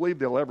 I don't believe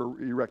they'll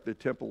ever erect the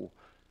temple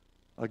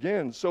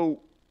again. So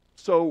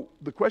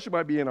the question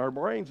might be in our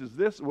brains is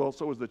this, well,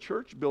 so is the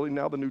church building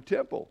now the new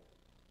temple?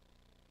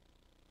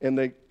 And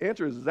the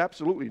answer is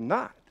absolutely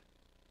not.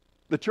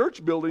 The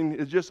church building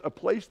is just a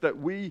place that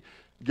we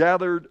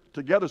gathered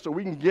together so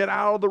we can get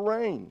out of the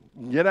rain,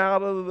 get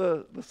out of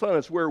the sun.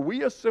 It's where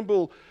we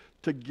assemble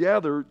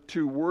together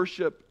to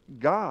worship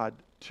God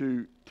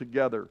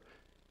together.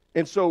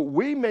 And so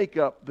we make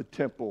up the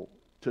temple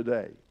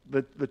today.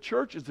 The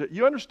church is,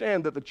 you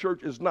understand that the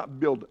church is not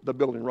the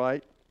building,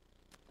 right?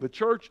 The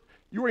church,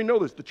 you already know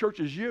this, the church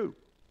is you.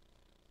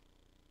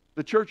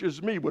 The church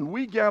is me. When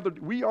we gathered,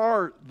 we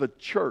are the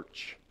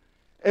church.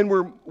 And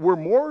we're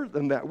more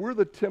than that. We're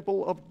the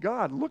temple of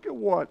God. Look at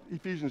what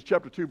Ephesians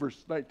chapter 2,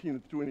 verse 19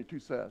 and 22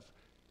 says.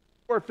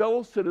 You are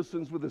fellow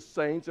citizens with the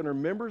saints and are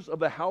members of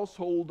the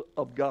household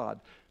of God,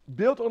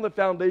 built on the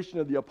foundation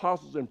of the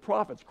apostles and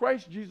prophets,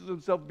 Christ Jesus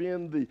himself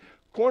being the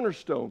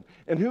cornerstone,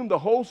 in whom the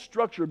whole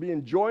structure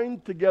being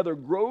joined together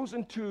grows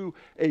into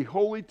a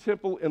holy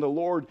temple in the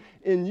Lord.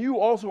 And you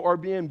also are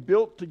being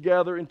built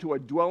together into a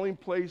dwelling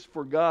place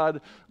for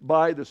God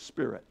by the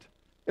Spirit.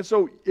 And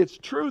so it's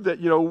true that,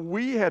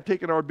 we have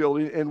taken our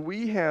building and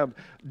we have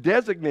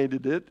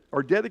designated it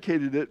or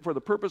dedicated it for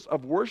the purpose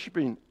of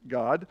worshiping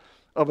God,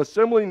 of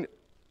assembling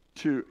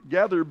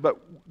together, but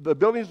the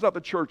building is not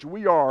the church.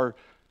 We are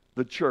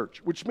the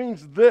church, which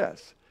means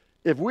this.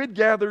 If we'd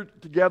gathered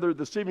together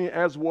this evening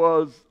as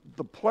was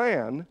the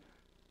plan,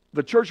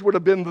 the church would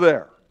have been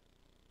there.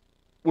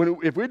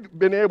 If we'd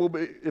been able,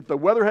 if the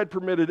weather had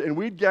permitted, and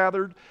we'd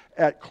gathered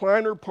at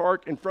Kleiner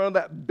Park in front of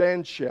that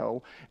band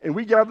shell, and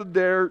we gathered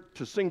there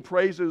to sing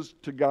praises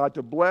to God,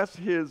 to bless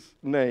his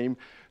name,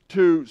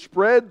 to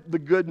spread the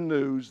good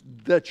news,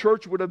 the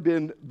church would have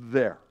been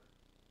there.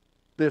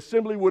 The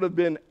assembly would have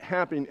been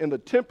happening, and the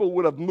temple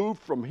would have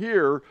moved from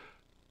here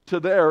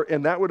to there,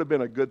 and that would have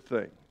been a good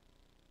thing.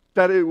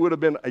 That it would have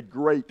been a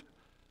great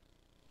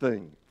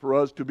thing for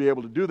us to be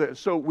able to do that.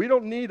 So we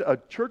don't need a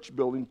church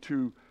building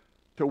to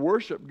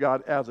worship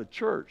God as a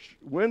church.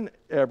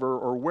 Whenever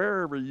or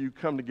wherever you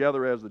come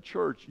together as the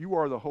church, you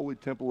are the holy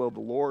temple of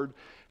the Lord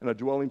and a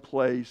dwelling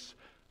place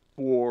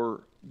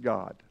for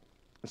God.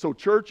 And so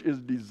church is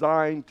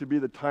designed to be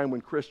the time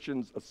when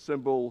Christians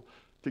assemble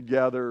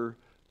together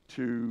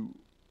to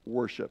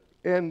worship.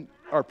 And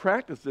our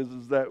practice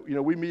is that,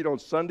 we meet on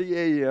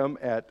Sunday a.m.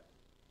 at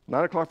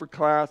 9 o'clock for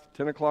class,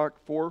 10 o'clock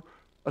for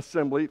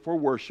assembly, for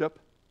worship.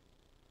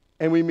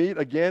 And we meet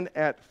again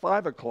at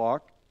 5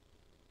 o'clock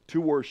to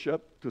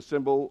worship, to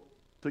assemble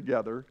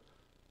together.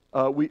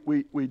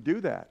 We do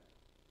that.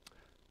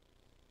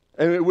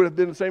 And it would have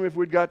been the same if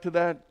we'd got to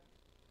that,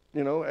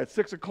 at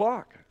 6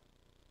 o'clock.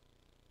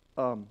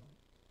 And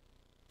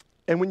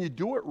when you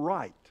do it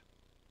right,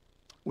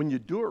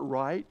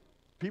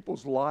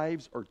 people's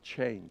lives are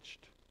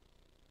changed.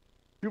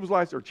 People's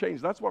lives are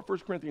changed. That's what 1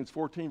 Corinthians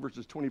 14,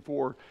 verses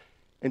 24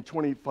 and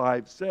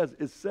 25 says.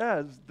 It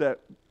says that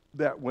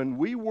when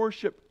we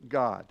worship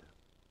God,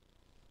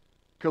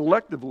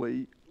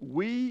 collectively,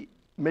 we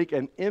make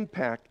an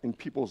impact in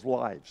people's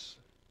lives.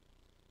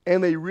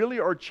 And they really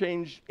are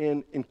changed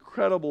in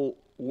incredible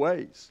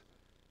ways.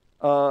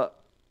 And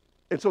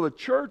so the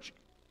church,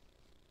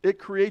 it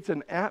creates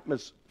an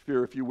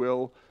atmosphere, if you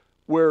will,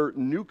 where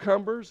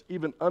newcomers,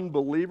 even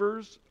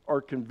unbelievers,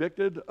 are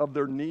convicted of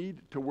their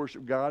need to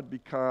worship God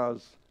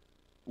because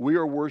we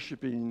are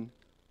worshiping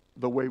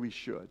the way we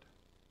should.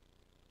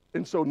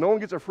 And so no one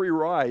gets a free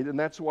ride, and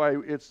that's why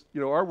it's,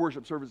 our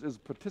worship service is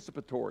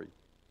participatory.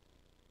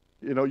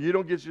 You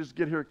don't just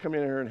come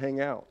in here and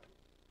hang out.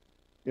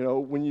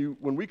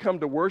 When we come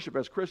to worship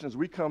as Christians,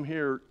 we come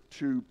here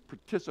to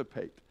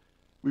participate.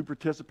 We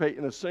participate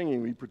in the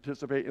singing. We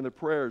participate in the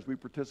prayers. We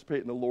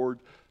participate in the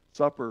Lord's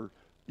Supper.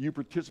 You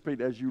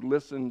participate as you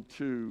listen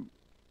to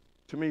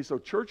me. So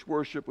church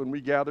worship, when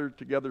we gather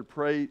together,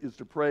 is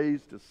to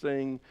praise, to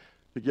sing,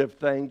 to give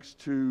thanks,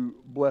 to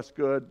bless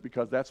good,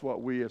 because that's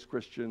what we as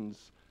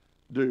Christians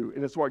do.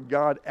 And it's what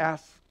God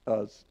asks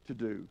us to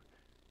do.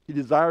 He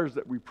desires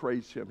that we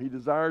praise him. He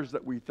desires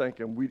that we thank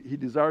him. He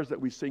desires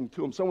that we sing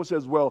to him. Someone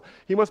says, well,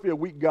 he must be a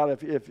weak God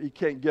if he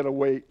can't get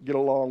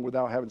along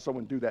without having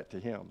someone do that to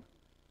him.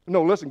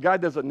 No, listen,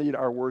 God doesn't need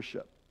our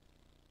worship.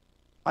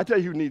 I tell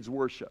you who needs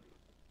worship.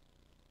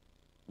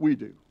 We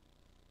do.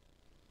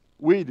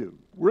 We do.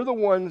 We're the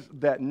ones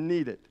that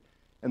need it.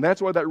 And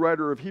that's why that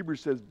writer of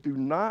Hebrews says, do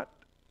not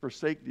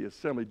forsake the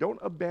assembly. Don't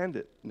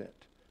abandon it.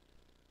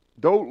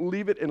 Don't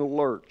leave it in a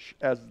lurch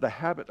as the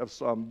habit of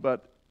some,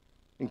 but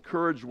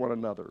encourage one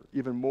another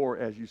even more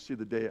as you see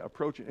the day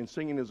approaching. And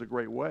singing is a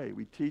great way.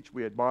 We teach,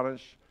 we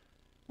admonish,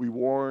 we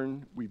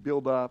warn, we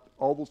build up.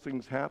 All those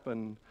things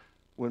happen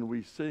when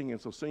we sing. And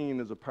so singing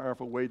is a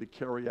powerful way to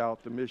carry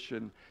out the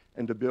mission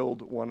and to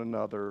build one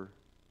another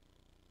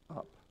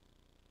up.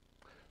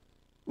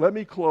 Let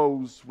me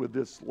close with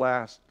this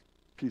last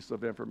piece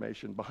of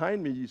information.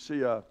 Behind me, you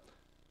see a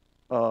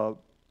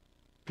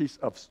piece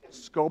of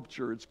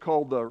sculpture. It's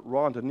called the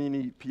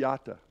Rondinini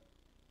Pieta.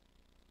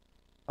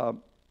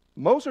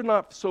 Most are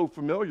not so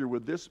familiar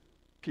with this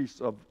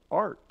piece of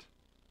art.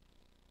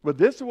 But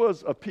this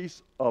was a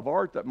piece of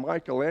art that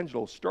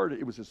Michelangelo started.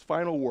 It was his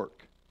final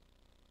work.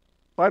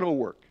 Final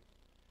work.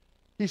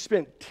 He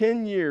spent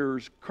 10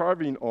 years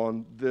carving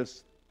on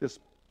this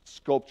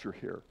sculpture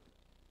here,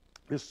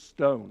 this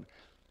stone.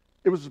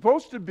 It was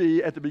supposed to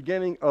be at the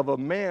beginning of a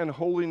man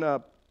holding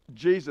up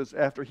Jesus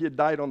after he had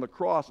died on the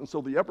cross. And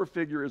so the upper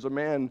figure is a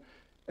man,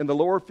 and the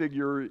lower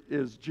figure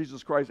is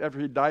Jesus Christ after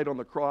he died on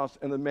the cross,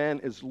 and the man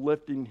is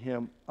lifting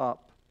him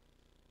up.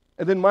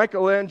 And then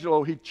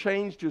Michelangelo, he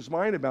changed his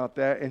mind about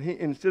that, and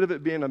instead of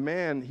it being a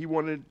man, he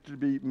wanted it to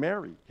be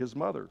Mary, his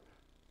mother.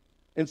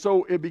 And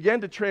so it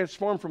began to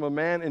transform from a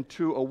man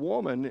into a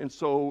woman, and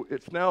so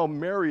it's now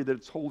Mary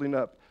that's holding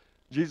up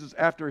Jesus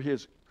after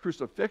his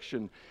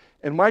crucifixion.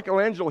 And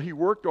Michelangelo, he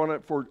worked on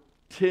it for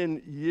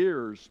 10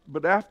 years,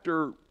 but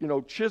after,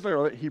 chiseling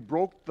on it, he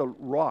broke the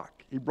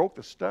rock, he broke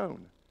the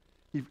stone.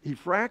 He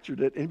fractured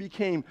it and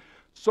became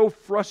so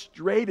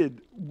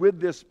frustrated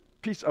with this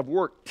piece of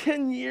work.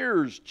 10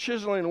 years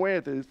chiseling away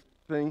at this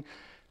thing.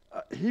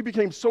 He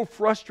became so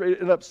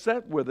frustrated and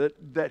upset with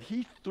it that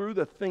he threw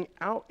the thing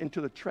out into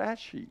the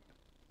trash heap.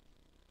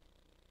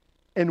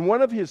 And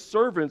one of his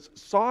servants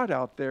saw it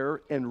out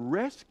there and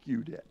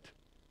rescued it.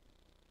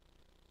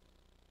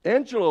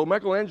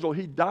 Michelangelo,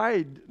 he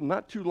died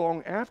not too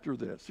long after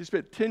this. He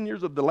spent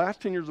the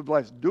last 10 years of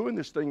life doing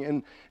this thing,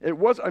 and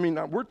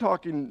we're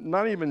talking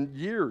not even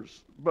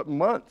years, but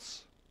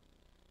months.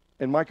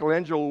 And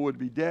Michelangelo would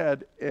be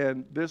dead,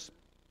 and this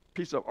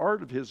piece of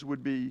art of his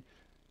would be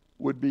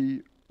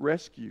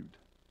rescued.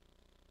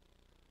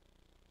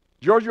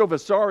 Giorgio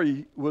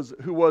Vasari,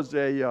 who was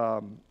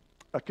a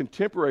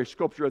contemporary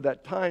sculptor at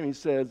that time, he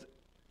says,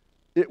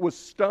 it was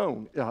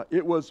stone.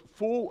 It was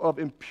full of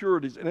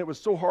impurities, and it was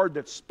so hard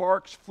that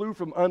sparks flew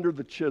from under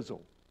the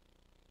chisel.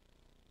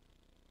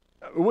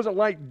 It wasn't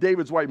like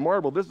David's white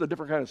marble. This is a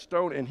different kind of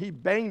stone, and he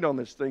banged on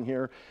this thing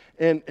here,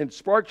 and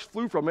sparks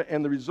flew from it,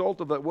 and the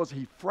result of it was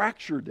he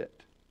fractured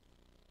it.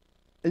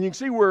 And you can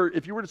see where,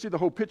 if you were to see the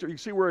whole picture, you can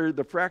see where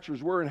the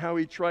fractures were and how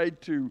he tried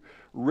to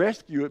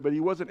rescue it, but he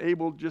wasn't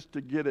able just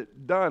to get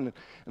it done.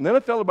 And then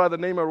a fellow by the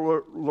name of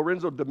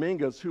Lorenzo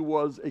Dominguez, who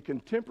was a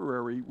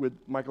contemporary with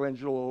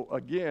Michelangelo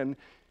again,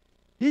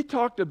 he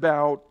talked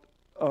about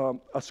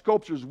a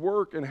sculptor's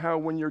work and how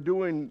when you're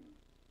doing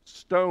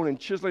stone and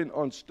chiseling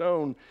on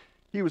stone,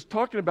 he was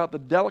talking about the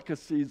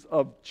delicacies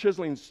of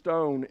chiseling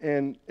stone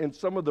and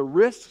some of the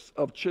risks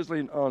of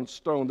chiseling on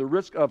stone, the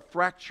risk of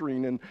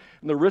fracturing and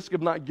the risk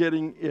of not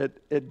getting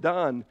it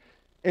done.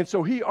 And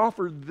so he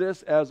offered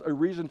this as a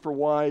reason for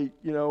why,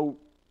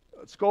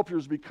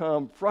 sculptors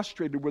become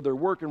frustrated with their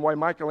work and why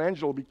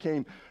Michelangelo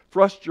became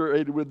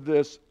frustrated with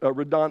this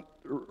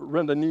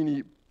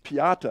Rendonini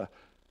Pieta.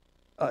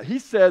 He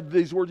said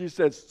these words, he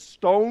said,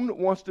 stone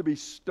wants to be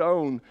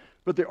stone,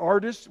 but the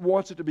artist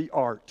wants it to be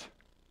art.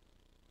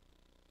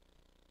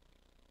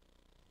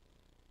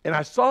 And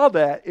I saw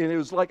that, and it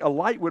was like a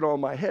light went on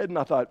my head, and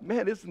I thought,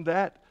 man, isn't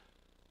that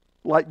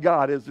like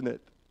God, isn't it?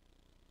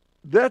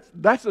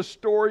 That's a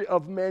story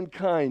of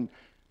mankind.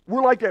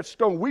 We're like that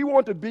stone. We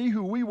want to be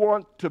who we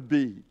want to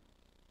be.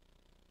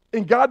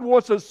 And God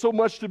wants us so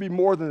much to be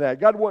more than that.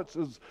 God wants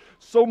us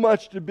so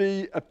much to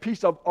be a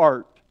piece of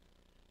art.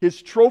 His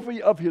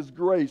trophy of His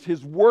grace,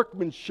 His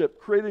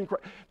workmanship created in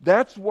Christ.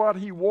 That's what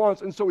He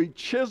wants. And so He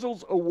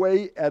chisels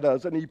away at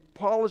us and He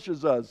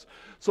polishes us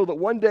so that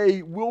one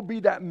day we'll be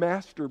that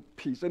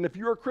masterpiece. And if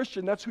you're a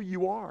Christian, that's who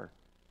you are.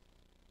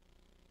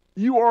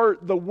 You are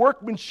the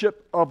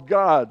workmanship of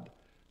God,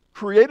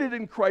 created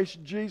in Christ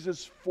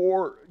Jesus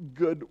for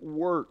good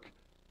work.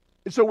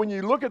 And so when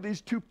you look at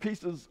these two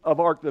pieces of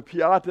art, the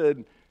Pieta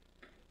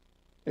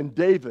and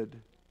David,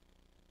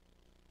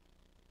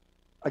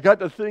 I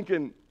got to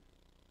thinking,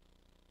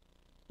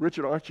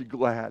 Richard, aren't you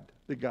glad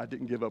that God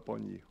didn't give up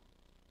on you?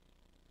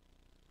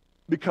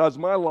 Because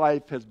my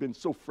life has been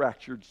so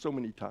fractured so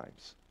many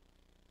times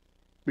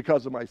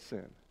because of my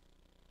sin.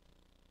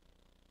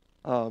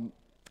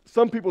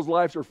 Some people's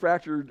lives are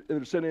fractured in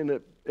their sin, and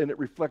it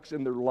reflects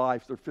in their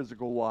lives, their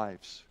physical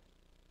lives.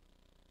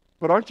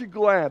 But aren't you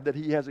glad that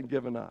He hasn't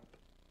given up?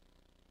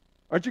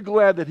 Aren't you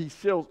glad that He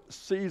still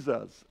sees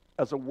us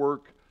as a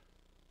work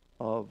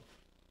of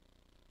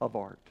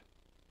art?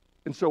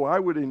 And so I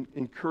would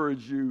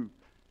encourage you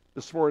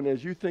this morning,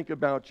 as you think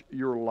about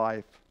your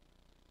life,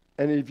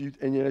 and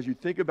as you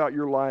think about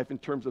your life in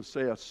terms of,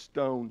 say, a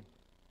stone,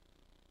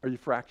 are you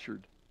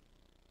fractured?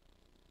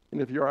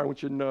 And if you are, I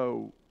want you to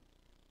know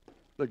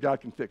that God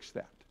can fix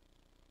that.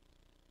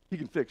 He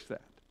can fix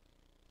that.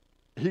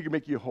 He can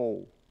make you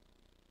whole.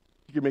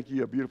 He can make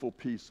you a beautiful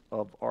piece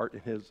of art in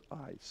His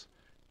eyes.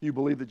 You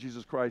believe that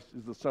Jesus Christ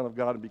is the Son of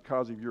God, and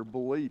because of your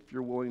belief,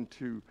 you're willing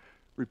to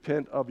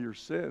repent of your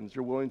sins.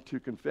 You're willing to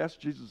confess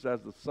Jesus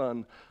as the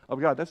Son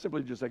of God. That's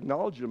simply just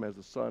acknowledging Him as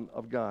the Son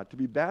of God. To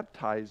be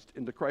baptized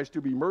into Christ,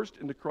 to be immersed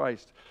into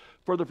Christ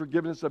for the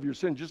forgiveness of your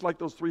sins, just like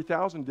those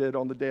 3,000 did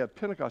on the day of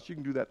Pentecost. You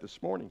can do that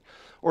this morning.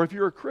 Or if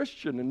you're a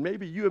Christian and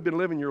maybe you have been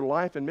living your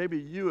life and maybe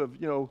you have,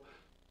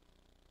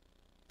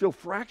 feel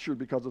fractured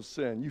because of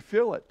sin. You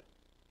feel it.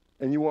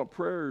 And you want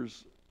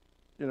prayers,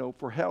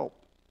 for help.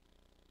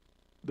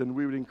 Then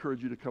we would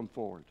encourage you to come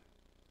forward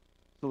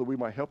so that we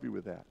might help you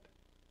with that.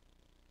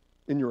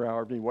 In your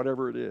hour of need,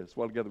 whatever it is,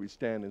 while together we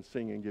stand and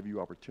sing and give you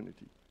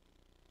opportunity.